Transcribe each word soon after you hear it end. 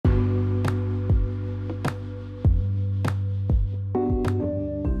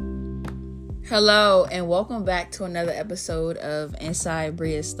Hello, and welcome back to another episode of Inside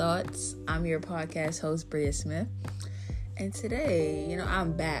Bria's Thoughts. I'm your podcast host, Bria Smith. And today,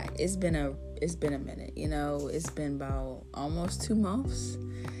 I'm back. It's been a minute. It's been about almost 2 months.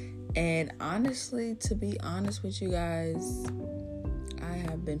 And honestly, to be honest with you guys, I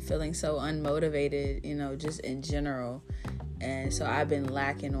have been feeling so unmotivated, just in general. And so I've been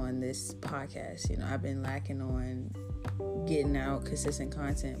lacking on this podcast. I've been lacking on getting out consistent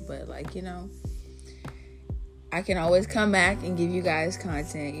content. But I can always come back and give you guys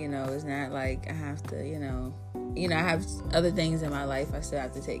content. It's not like I have to, I have other things in my life I still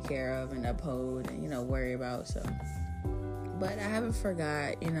have to take care of and uphold and, worry about. So, but I haven't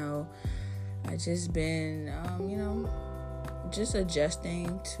forgot, I just been, just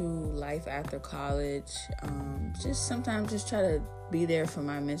adjusting to life after college. Just sometimes just try to be there for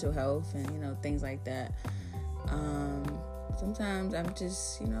my mental health and, things like that. Sometimes I'm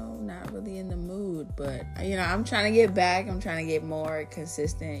just, not really in the mood, but, I'm trying to get back. I'm trying to get more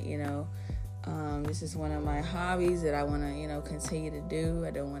consistent, This is one of my hobbies that I want to, continue to do.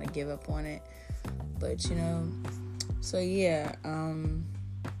 I don't want to give up on it. But, so yeah,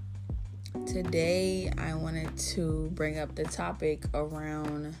 today I wanted to bring up the topic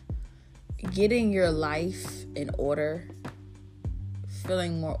around getting your life in order,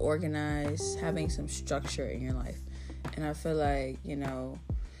 feeling more organized, having some structure in your life. And I feel like,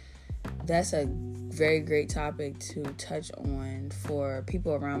 that's a very great topic to touch on for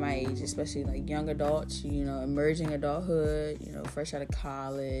people around my age, especially like young adults, emerging adulthood, fresh out of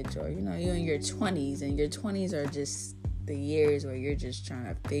college, or, you're in your 20s, and your 20s are just the years where you're just trying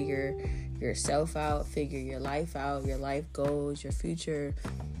to figure yourself out, figure your life out, your life goals, your future,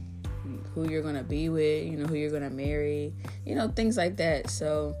 who you're going to be with, who you're going to marry, things like that.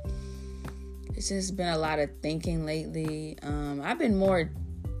 So it's just been a lot of thinking lately. I've been more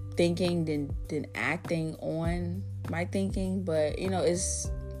thinking than acting on my thinking, but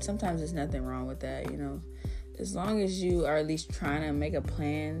sometimes there's nothing wrong with that. As long as you are at least trying to make a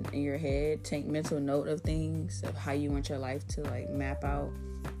plan in your head, take mental note of things, of how you want your life to map out.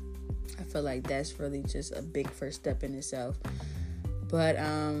 I feel like that's really just a big first step in itself. But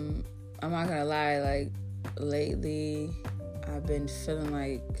I'm not gonna lie, lately I've been feeling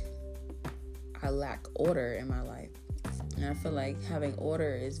like I lack order in my life. And I feel like having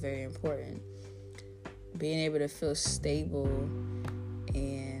order is very important. Being able to feel stable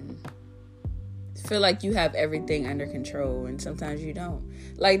and feel like you have everything under control, and sometimes you don't.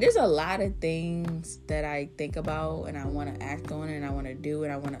 There's a lot of things that I think about and I want to act on and I want to do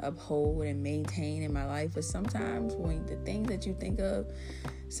and I want to uphold and maintain in my life. But sometimes when the things that you think of,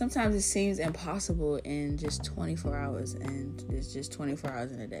 sometimes it seems impossible in just 24 hours, and it's just 24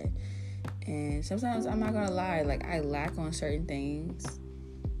 hours in a day. And sometimes, I'm not gonna lie, I lack on certain things,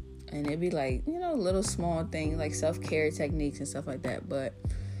 and it'd be little small things like self-care techniques and stuff like that. But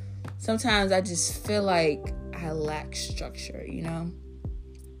sometimes I just feel like I lack structure,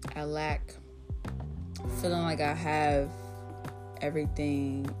 I lack feeling like I have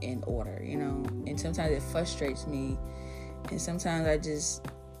everything in order, and sometimes it frustrates me, and sometimes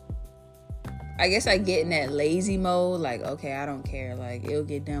I guess I get in that lazy mode, okay, I don't care, it'll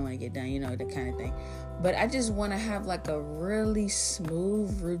get done when it get done, that kind of thing. But I just want to have a really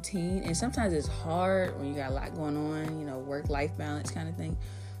smooth routine, and sometimes it's hard when you got a lot going on, work-life balance kind of thing.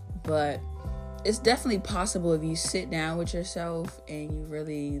 But it's definitely possible if you sit down with yourself and you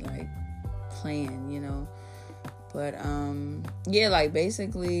really plan, But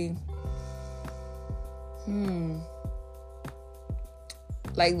basically,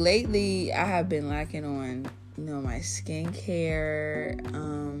 lately I have been lacking on, my skincare,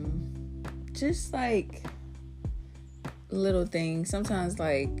 just little things. Sometimes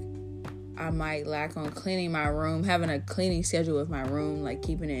I might lack on cleaning my room, having a cleaning schedule with my room,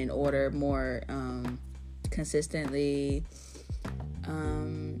 keeping it in order more consistently.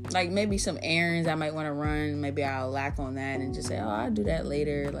 Maybe some errands I might want to run, maybe I'll lack on that and just say, oh, I'll do that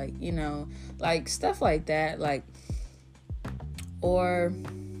later, stuff like that, or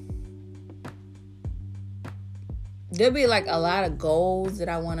there'll be a lot of goals that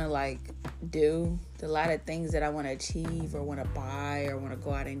I want to do, a lot of things that I want to achieve or want to buy or want to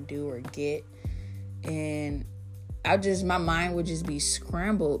go out and do or get, and my mind would just be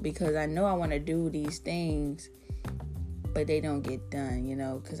scrambled because I know I want to do these things, but they don't get done,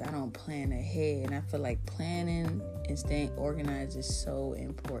 because I don't plan ahead. And I feel like planning and staying organized is so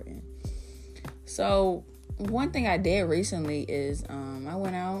important. So one thing I did recently is I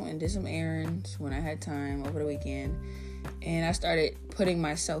went out and did some errands when I had time over the weekend, and I started putting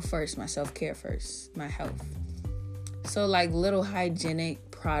myself first, my self-care first, my health. So little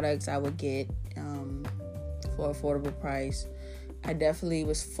hygienic products I would get, for affordable price. I definitely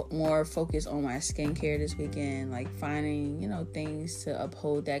was more focused on my skincare this weekend, like finding, things to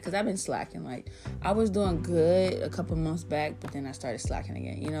uphold that. Because I've been slacking. Like, I was doing good a couple months back, but then I started slacking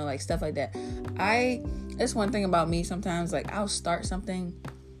again, like stuff like that. That's one thing about me sometimes. Like, I'll start something,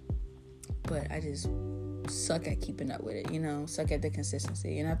 but I just suck at keeping up with it, suck at the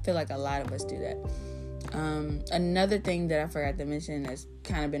consistency. And I feel like a lot of us do that. Another thing that I forgot to mention that's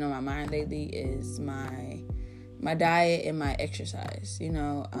kind of been on my mind lately is my diet and my exercise.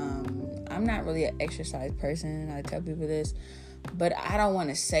 I'm not really an exercise person. I tell people this, but I don't want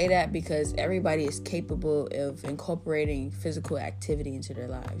to say that because everybody is capable of incorporating physical activity into their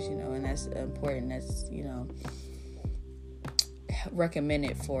lives, and that's important. That's,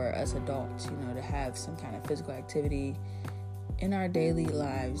 recommended for us adults, to have some kind of physical activity in our daily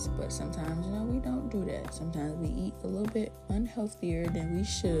lives. But sometimes, we don't do that. Sometimes we eat a little bit unhealthier than we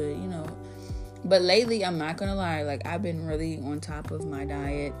should, But lately, I'm not gonna lie, like, I've been really on top of my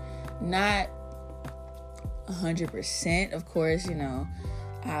diet. Not 100%, of course, I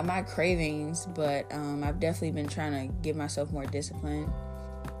have my cravings, but I've definitely been trying to give myself more discipline.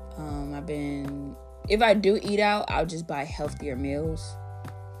 If I do eat out, I'll just buy healthier meals.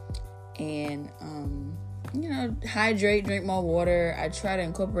 And, hydrate, drink more water. I try to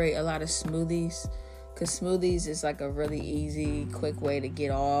incorporate a lot of smoothies. Because smoothies is like a really easy, quick way to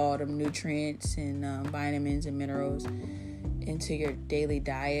get all the nutrients and vitamins and minerals into your daily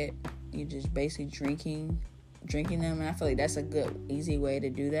diet. You just basically drinking them, and I feel like that's a good, easy way to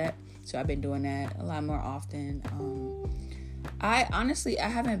do that. So I've been doing that a lot more often. I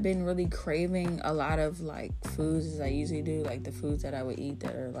haven't been really craving a lot of like foods as I usually do, like the foods that I would eat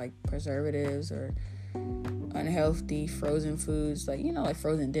that are like preservatives or unhealthy frozen foods, like like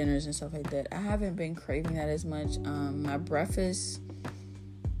frozen dinners and stuff like that. I haven't been craving that as much. My breakfast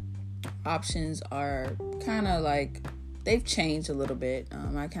options are kind of like, they've changed a little bit.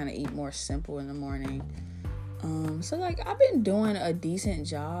 I kind of eat more simple in the morning. So like, I've been doing a decent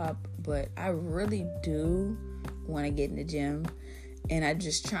job, but I really do want to get in the gym, and I'm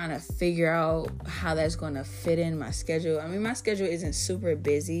just trying to figure out how that's going to fit in my schedule. I mean, my schedule isn't super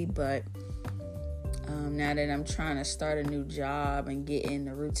busy, but now that I'm trying to start a new job and get in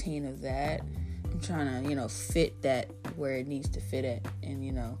the routine of that, I'm trying to, fit that where it needs to fit at.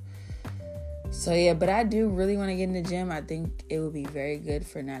 And, so yeah, but I do really want to get in the gym. I think it would be very good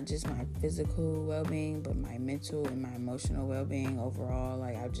for not just my physical well-being, but my mental and my emotional well-being overall.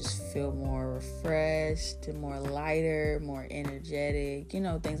 Like, I just feel more refreshed, more lighter, more energetic,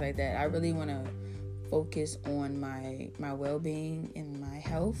 things like that. I really want to focus on my well-being and my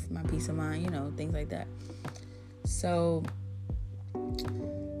health, my peace of mind, things like that. So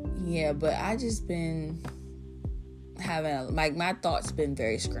yeah, but I just been having my thoughts been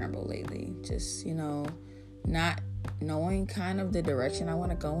very scrambled lately. Just, not knowing kind of the direction I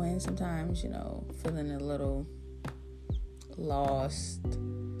want to go in sometimes, feeling a little lost,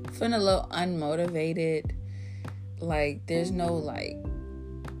 feeling a little unmotivated. Like, there's no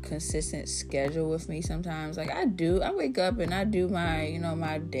consistent schedule with me sometimes. Like, I wake up and I do my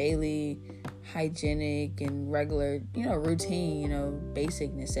my daily hygienic and regular routine,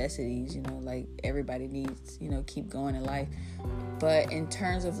 basic necessities, like everybody needs, keep going in life. But in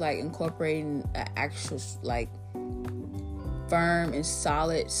terms of incorporating an actual firm and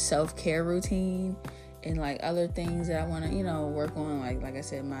solid self-care routine and other things that I want to work on, like I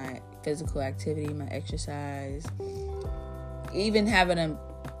said, my physical activity, my exercise, even having a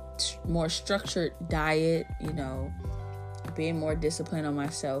more structured diet, being more disciplined on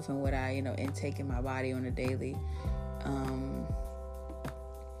myself and what I, intake in my body on a daily.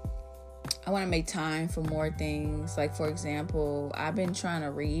 I want to make time for more things. Like, for example, I've been trying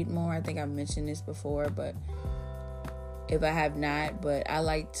to read more. I think I've mentioned this before, but if I have not, but I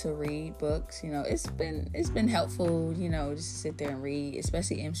like to read books. It's been helpful, just to sit there and read,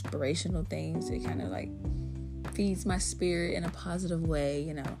 especially inspirational things. It kind of feeds my spirit in a positive way,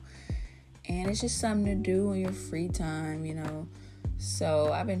 and it's just something to do on your free time,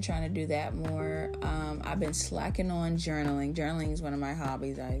 so I've been trying to do that more. I've been slacking on journaling. Journaling is one of my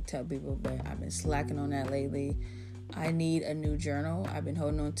hobbies, I tell people, but I've been slacking on that lately. I need a new journal. I've been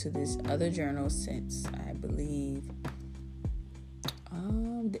holding on to this other journal since, I believe,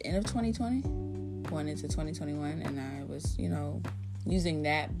 the end of 2020, going into 2021, and I was, using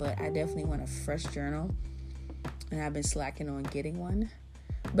that, but I definitely want a fresh journal, and I've been slacking on getting one.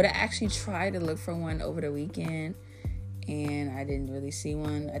 But I actually tried to look for one over the weekend, and I didn't really see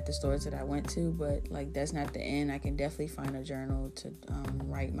one at the stores that I went to, but that's not the end. I can definitely find a journal to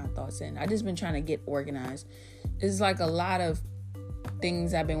write my thoughts in. I just been trying to get organized. It's a lot of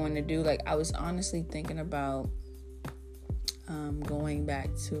things I've been wanting to do. Like, I was honestly thinking about going back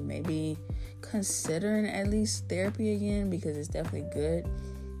to maybe considering at least therapy again, because it's definitely good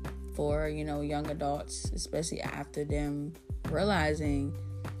for, young adults, especially after them realizing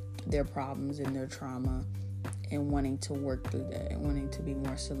their problems and their trauma and wanting to work through that and wanting to be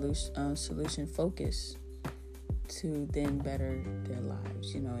more solution focused to then better their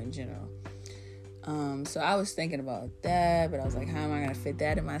lives, in general. So I was thinking about that, but I was like, how am I going to fit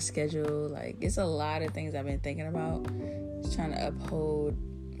that in my schedule? Like, it's a lot of things I've been thinking about. Just trying to uphold,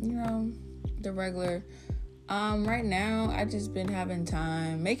 the regular. Right now, I just been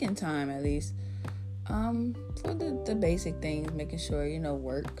making time at least, for the basic things, making sure,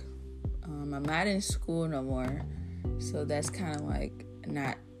 work. I'm not in school no more, so that's kind of like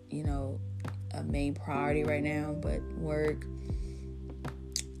not, a main priority right now, but work,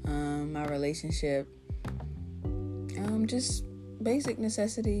 my relationship, just basic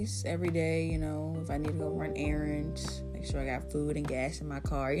necessities every day, if I need to go run errands, make sure I got food and gas in my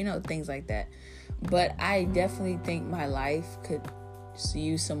car, things like that. But I definitely think my life could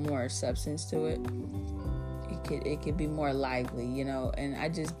use some more substance to it. It could be more lively, and I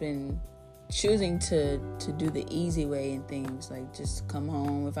just been choosing to do the easy way in things, like just come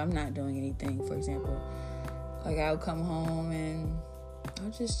home if I'm not doing anything. For example, like I'll come home and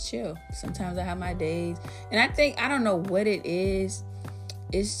I'll just chill. Sometimes I have my days, and I don't know what it is.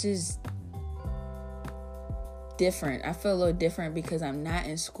 It's just different. I feel a little different because I'm not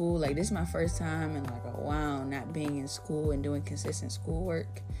in school. Like, this is my first time in like a while not being in school and doing consistent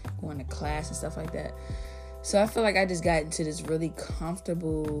schoolwork, going to class and stuff like that. So I feel like I just got into this really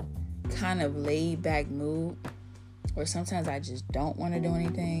comfortable, kind of laid back mood where sometimes I just don't want to do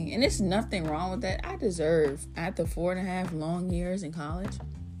anything. And there's nothing wrong with that. I deserve, after 4.5 long years in college,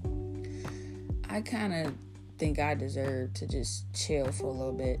 I kind of think I deserve to just chill for a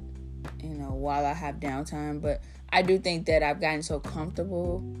little bit, while I have downtime. But I do think that I've gotten so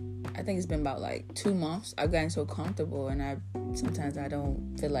comfortable. I think it's been about like 2 months. I've gotten so comfortable, and sometimes I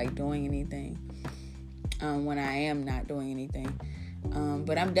don't feel like doing anything when I am not doing anything.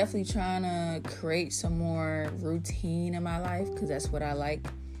 But I'm definitely trying to create some more routine in my life, because that's what I like.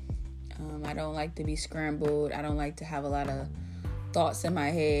 I don't like to be scrambled. I don't like to have a lot of thoughts in my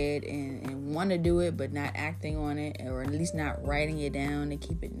head and want to do it but not acting on it, or at least not writing it down to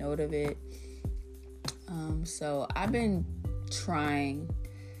keep a note of it. So I've been trying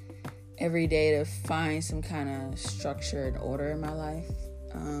every day to find some kind of structure and order in my life.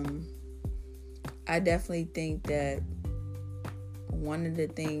 I definitely think that one of the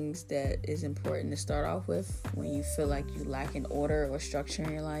things that is important to start off with when you feel like you lack an order or structure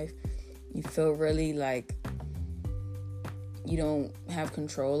in your life, you feel really like you don't have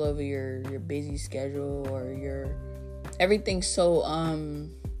control over your busy schedule, or everything's so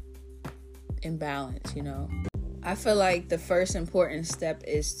imbalanced, I feel like the first important step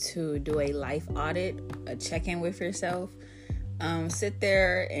is to do a life audit, a check-in with yourself. Sit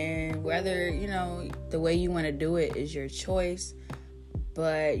there, and whether, the way you want to do it is your choice,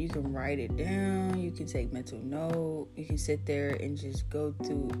 but you can write it down, you can take mental note, you can sit there and just go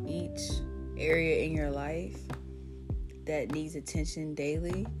through each area in your life that needs attention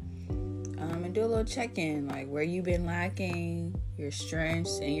daily, and do a little check-in, like where you've been lacking, your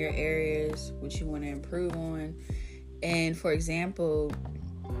strengths and your areas, what you want to improve on. And for example,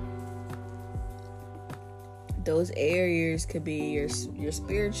 those areas could be your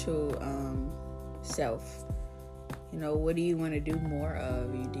spiritual self. What do you want to do more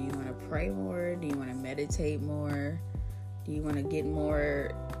of? Do you want to pray more? Do you want to meditate more? Do you want to get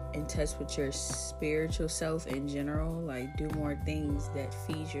more in touch with your spiritual self in general? Like, do more things that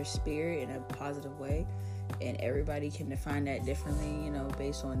feed your spirit in a positive way. And everybody can define that differently,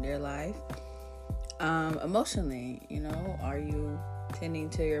 based on their life. Emotionally, are you tending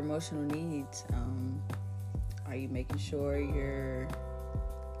to your emotional needs? Are you making sure you're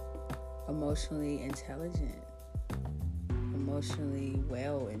emotionally intelligent, emotionally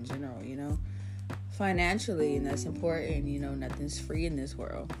well in general, financially? And that's important. Nothing's free in this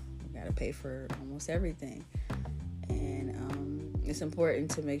world. You got to pay for almost everything. And it's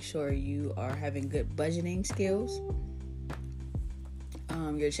important to make sure you are having good budgeting skills.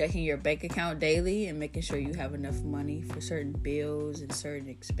 You're checking your bank account daily and making sure you have enough money for certain bills and certain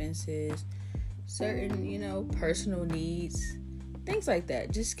expenses, certain, personal needs, things like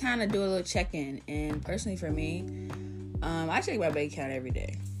that. Just kind of do a little check-in. And personally for me, I check my bank account every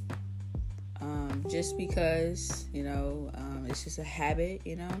day. Just because, it's just a habit,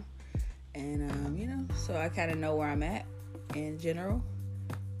 and, so I kind of know where I'm at in general.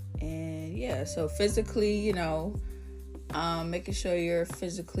 And yeah, so physically, Making sure you're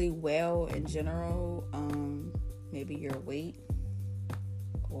physically well in general. Maybe your weight,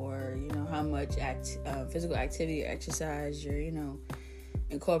 or how much physical activity or exercise you're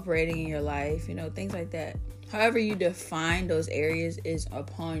incorporating in your life. Things like that. However you define those areas is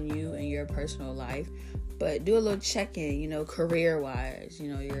upon you and your personal life. But do a little check-in, career-wise,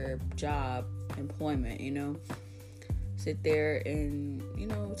 your job, employment, sit there and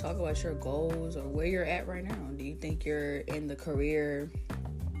talk about your goals or where you're at right now. Do you think you're in the career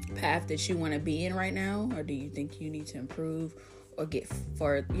path that you want to be in right now, or do you think you need to improve or get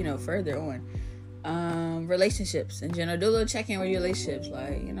further on? Relationships in general, do a little check-in with your relationships.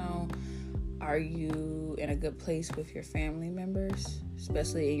 Like, are you in a good place with your family members,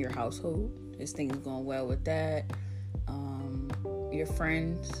 especially in your household? Is things going well with that? Your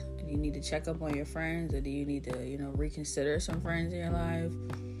friends, do you need to check up on your friends, or do you need to reconsider some friends in your life?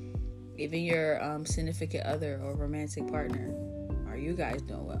 Even your significant other or romantic partner, are you guys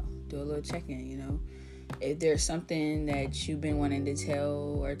doing well? Do a little check-in. If there's something that you've been wanting to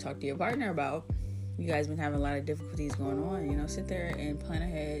tell or talk to your partner about, you guys been having a lot of difficulties going on, sit there and plan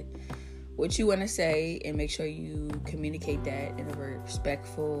ahead what you want to say and make sure you communicate that in a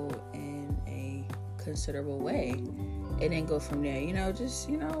respectful and a considerable way, and then go from there. Just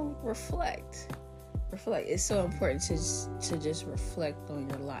reflect. It's so important to just reflect on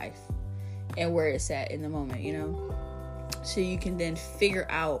your life and where it's at in the moment, so you can then figure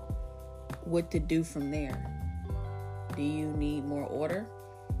out what to do from there. Do you need more order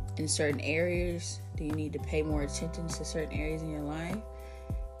in certain areas? Do you need to pay more attention to certain areas in your life?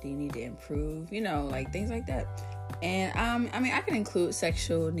 Do you need to improve? Things like that. And I can include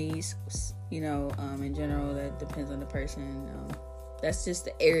sexual needs, in general. That depends on the person. That's just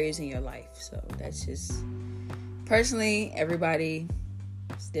the areas in your life. So that's just personally, everybody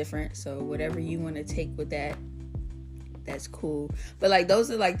is different. So whatever you want to take with that, that's cool. But those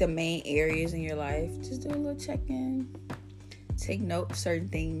are the main areas in your life. Just do a little check-in, take note of certain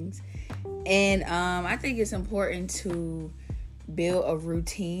things. And I think it's important to build a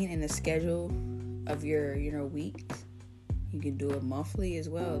routine and a schedule of your week. You can do it monthly as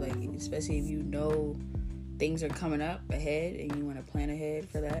well, especially if things are coming up ahead and you want to plan ahead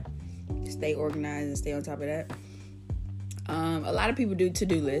for that. Stay organized and stay on top of that. A lot of people do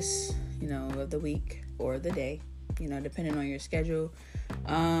to-do lists, of the week or the day, depending on your schedule.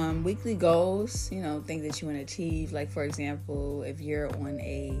 Weekly goals, things that you want to achieve. Like, for example, if you're on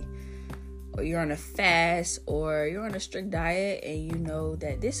a fast or you're on a strict diet, and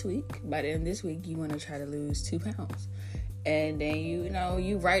that this week, by the end of this week, you want to try to lose 2 pounds. And then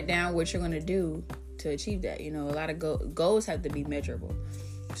you write down what you're going to do to achieve that. A lot of goals have to be measurable.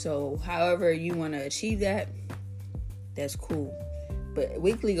 So however you want to achieve that, that's cool. But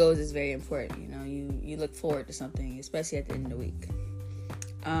weekly goals is very important. You look forward to something, especially at the end of the week.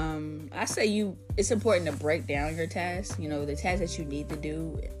 I say it's important to break down your tasks, the tasks that you need to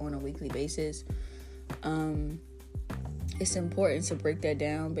do on a weekly basis. It's important to break that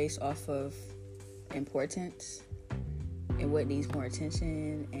down based off of importance and what needs more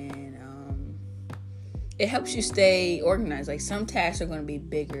attention, and it helps you stay organized. Some tasks are going to be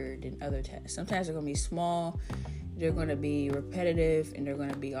bigger than other tasks. Some tasks are going to be small, they're going to be repetitive, and they're going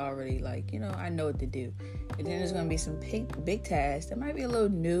to be already I know what to do. And then there's going to be some big tasks that might be a little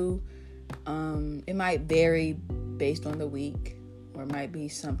new. It might vary based on the week, or it might be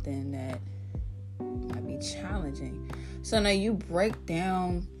something that might be challenging. So now you break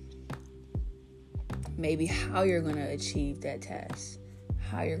down maybe how you're going to achieve that task,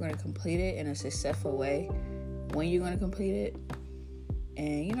 how you're going to complete it in a successful way, when you're going to complete it,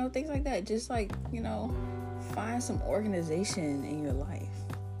 and things like that. Just find some organization in your life,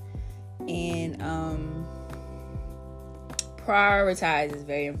 and prioritize is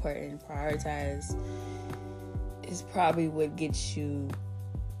very important. Prioritize is probably what gets you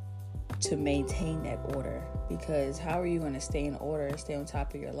to maintain that order, because how are you going to stay in order and stay on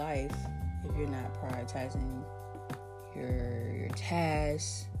top of your life if you're not prioritizing your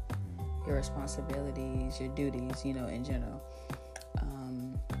tasks, your responsibilities, your duties, in general.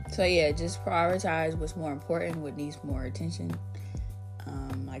 So yeah, just prioritize what's more important, what needs more attention.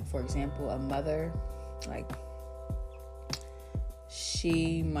 For example, a mother,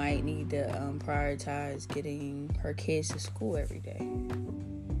 she might need to prioritize getting her kids to school every day,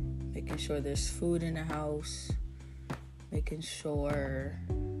 making sure there's food in the house, making sure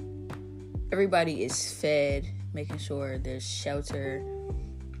everybody is fed, making sure there's shelter,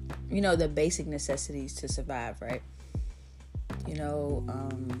 the basic necessities to survive, right?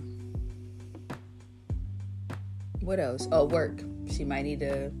 What else? Oh, work. She might need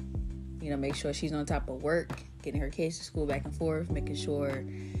to make sure she's on top of work, getting her kids to school back and forth, making sure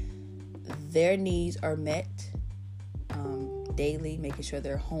their needs are met daily, making sure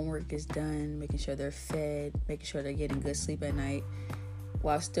their homework is done, making sure they're fed, making sure they're getting good sleep at night,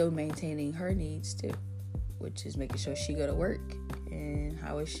 while still maintaining her needs too, which is making sure she go to work. And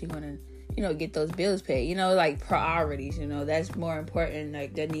how is she going to, get those bills paid? Like priorities, that's more important.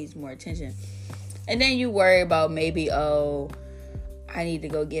 Like that needs more attention. And then you worry about maybe, I need to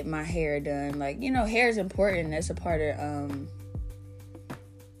go get my hair done. Like, hair is important. That's a part of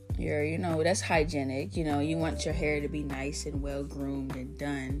that's hygienic. You want your hair to be nice and well groomed and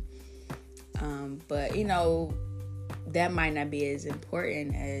done. But that might not be as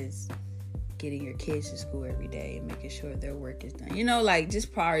important as getting your kids to school every day and making sure their work is done. Like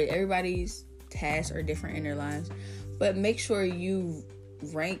just priority. Everybody's tasks are different in their lives, but make sure you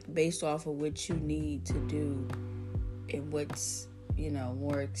rank based off of what you need to do and what's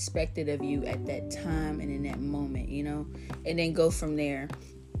more expected of you at that time and in that moment, and then go from there.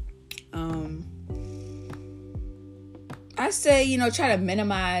 I say, try to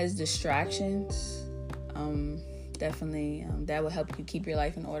minimize distractions. Definitely, that will help you keep your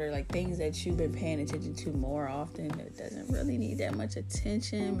life in order. Like things that you've been paying attention to more often that doesn't really need that much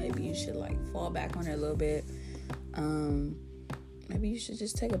attention. Maybe you should fall back on it a little bit. Maybe you should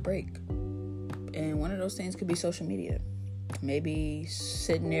just take a break. And one of those things could be social media. Maybe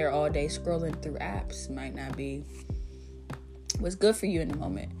sitting there all day scrolling through apps might not be what's good for you in the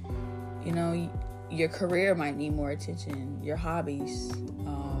moment. Your career might need more attention, your hobbies,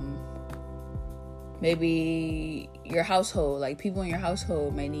 maybe your household, like people in your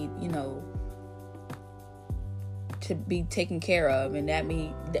household may need, to be taken care of, and that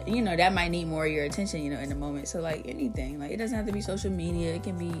might need more of your attention, in the moment. So like anything, like it doesn't have to be social media, it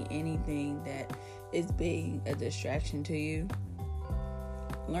can be anything that is being a distraction to you.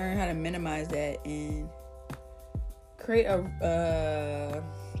 Learn how to minimize that and create a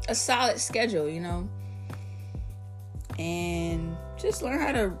solid schedule, and just learn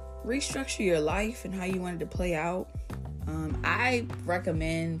how to restructure your life and how you want it to play out. I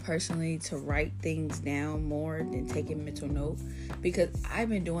recommend personally to write things down more than taking mental note, because I've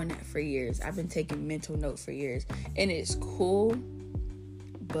been doing that for years. I've been taking mental note for years, and it's cool,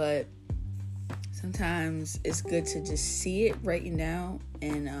 but sometimes it's good to just see it written down,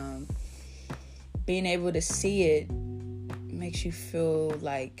 and being able to see it makes you feel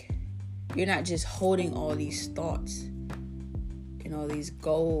like you're not just holding all these thoughts and all these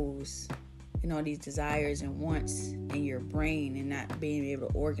goals and all these desires and wants in your brain and not being able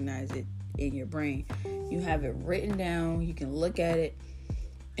to organize it in your brain. You have it written down, you can look at it,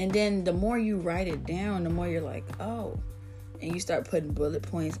 and then the more you write it down, the more you're like, oh, and you start putting bullet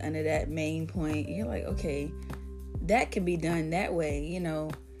points under that main point, and you're like, okay, that can be done that way,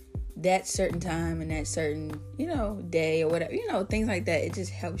 that certain time and that certain, day or whatever, things like that. It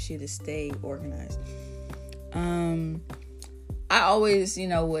just helps you to stay organized. I always,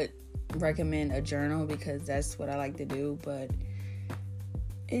 would recommend a journal because that's what I like to do, but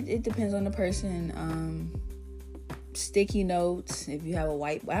it depends on the person. Sticky notes, if you have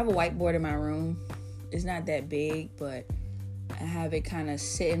I have a whiteboard in my room. It's not that big, but I have it kind of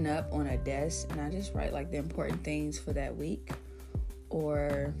sitting up on a desk, and I just write the important things for that week,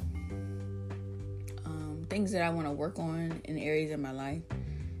 or things that I want to work on in areas of my life,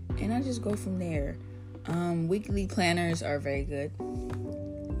 and I just go from there. Weekly planners are very good.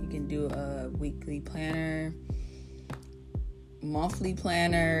 You can do a weekly planner, monthly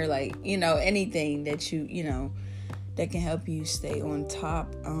planner, anything that that can help you stay on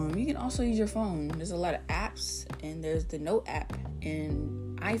top. You can also use your phone. There's a lot of apps, and there's the Note app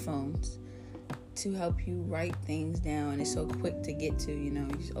in iPhones to help you write things down. It's so quick to get to, you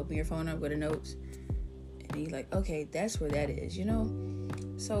just open your phone up, go to Notes, and you're like, okay, that's where that is,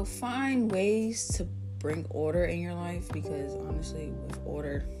 So find ways to bring order in your life, because honestly, with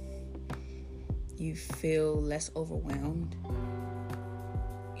order, you feel less overwhelmed.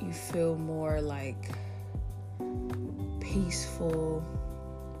 You feel more peaceful.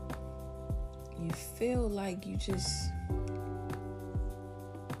 You feel like you just,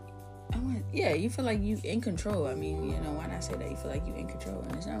 you feel like you in control. I mean, why not say that? You feel like you in control,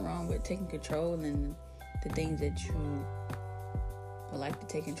 and there's nothing wrong with taking control and the things that you would like to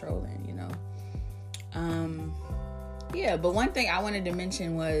take control in, but one thing I wanted to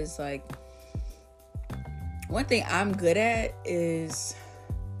mention was one thing I'm good at is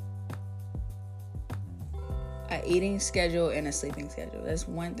an eating schedule and a sleeping schedule. That's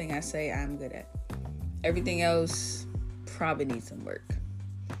one thing I say I'm good at. Everything else probably needs some work.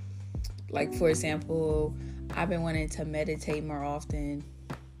 For example, I've been wanting to meditate more often.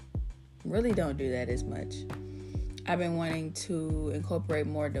 really don't do that as much. I've been wanting to incorporate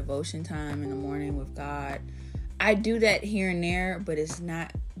more devotion time in the morning with God. I do that here and there, but it's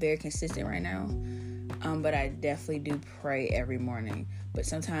not very consistent right now. But I definitely do pray every morning. But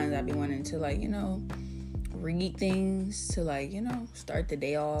sometimes I be wanting to, like, read things to, start the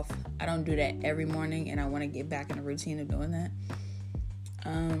day off. I don't do that every morning, and I want to get back in the routine of doing that.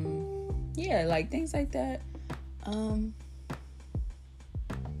 Things like that.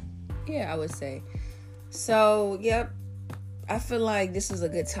 I would say. So, yep. I feel like this is a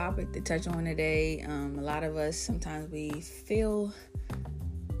good topic to touch on today. A lot of us, sometimes we feel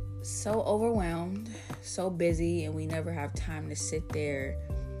so overwhelmed, so busy, and we never have time to sit there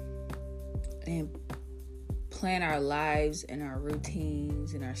and plan our lives and our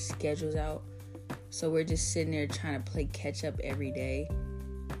routines and our schedules out. So we're just sitting there trying to play catch up every day.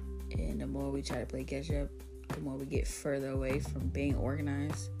 And the more we try to play catch up, the more we get further away from being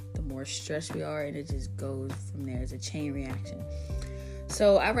organized, the more stressed we are, and it just goes from there. It's a chain reaction.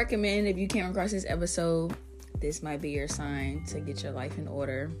 So I recommend, if you came across this episode, this might be your sign to get your life in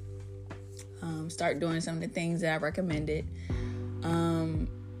order. Start doing some of the things that I recommended.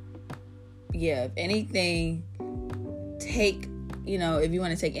 If anything, if you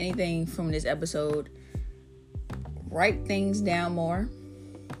want to take anything from this episode, write things down more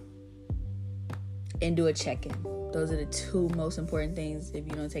and do a check-in. Those are the two most important things. If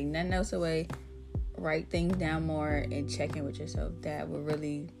you don't take nothing else away, write things down more and check in with yourself. That will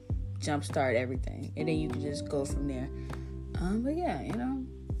really jumpstart everything. And then you can just go from there.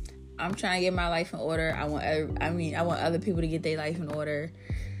 I'm trying to get my life in order. I want other people to get their life in order.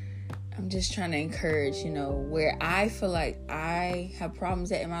 I'm just trying to encourage, where I feel like I have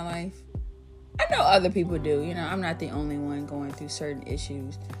problems in my life. I know other people do. I'm not the only one going through certain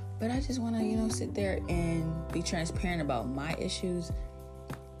issues. But I just want to, sit there and be transparent about my issues.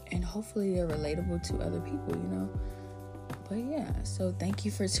 And hopefully they're relatable to other people, But so thank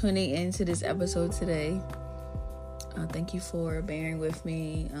you for tuning into this episode today. Thank you for bearing with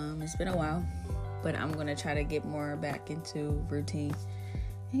me. It's been a while, but I'm going to try to get more back into routine.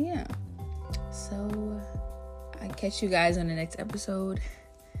 And so I catch you guys on the next episode.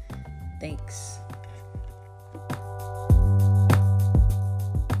 Thanks.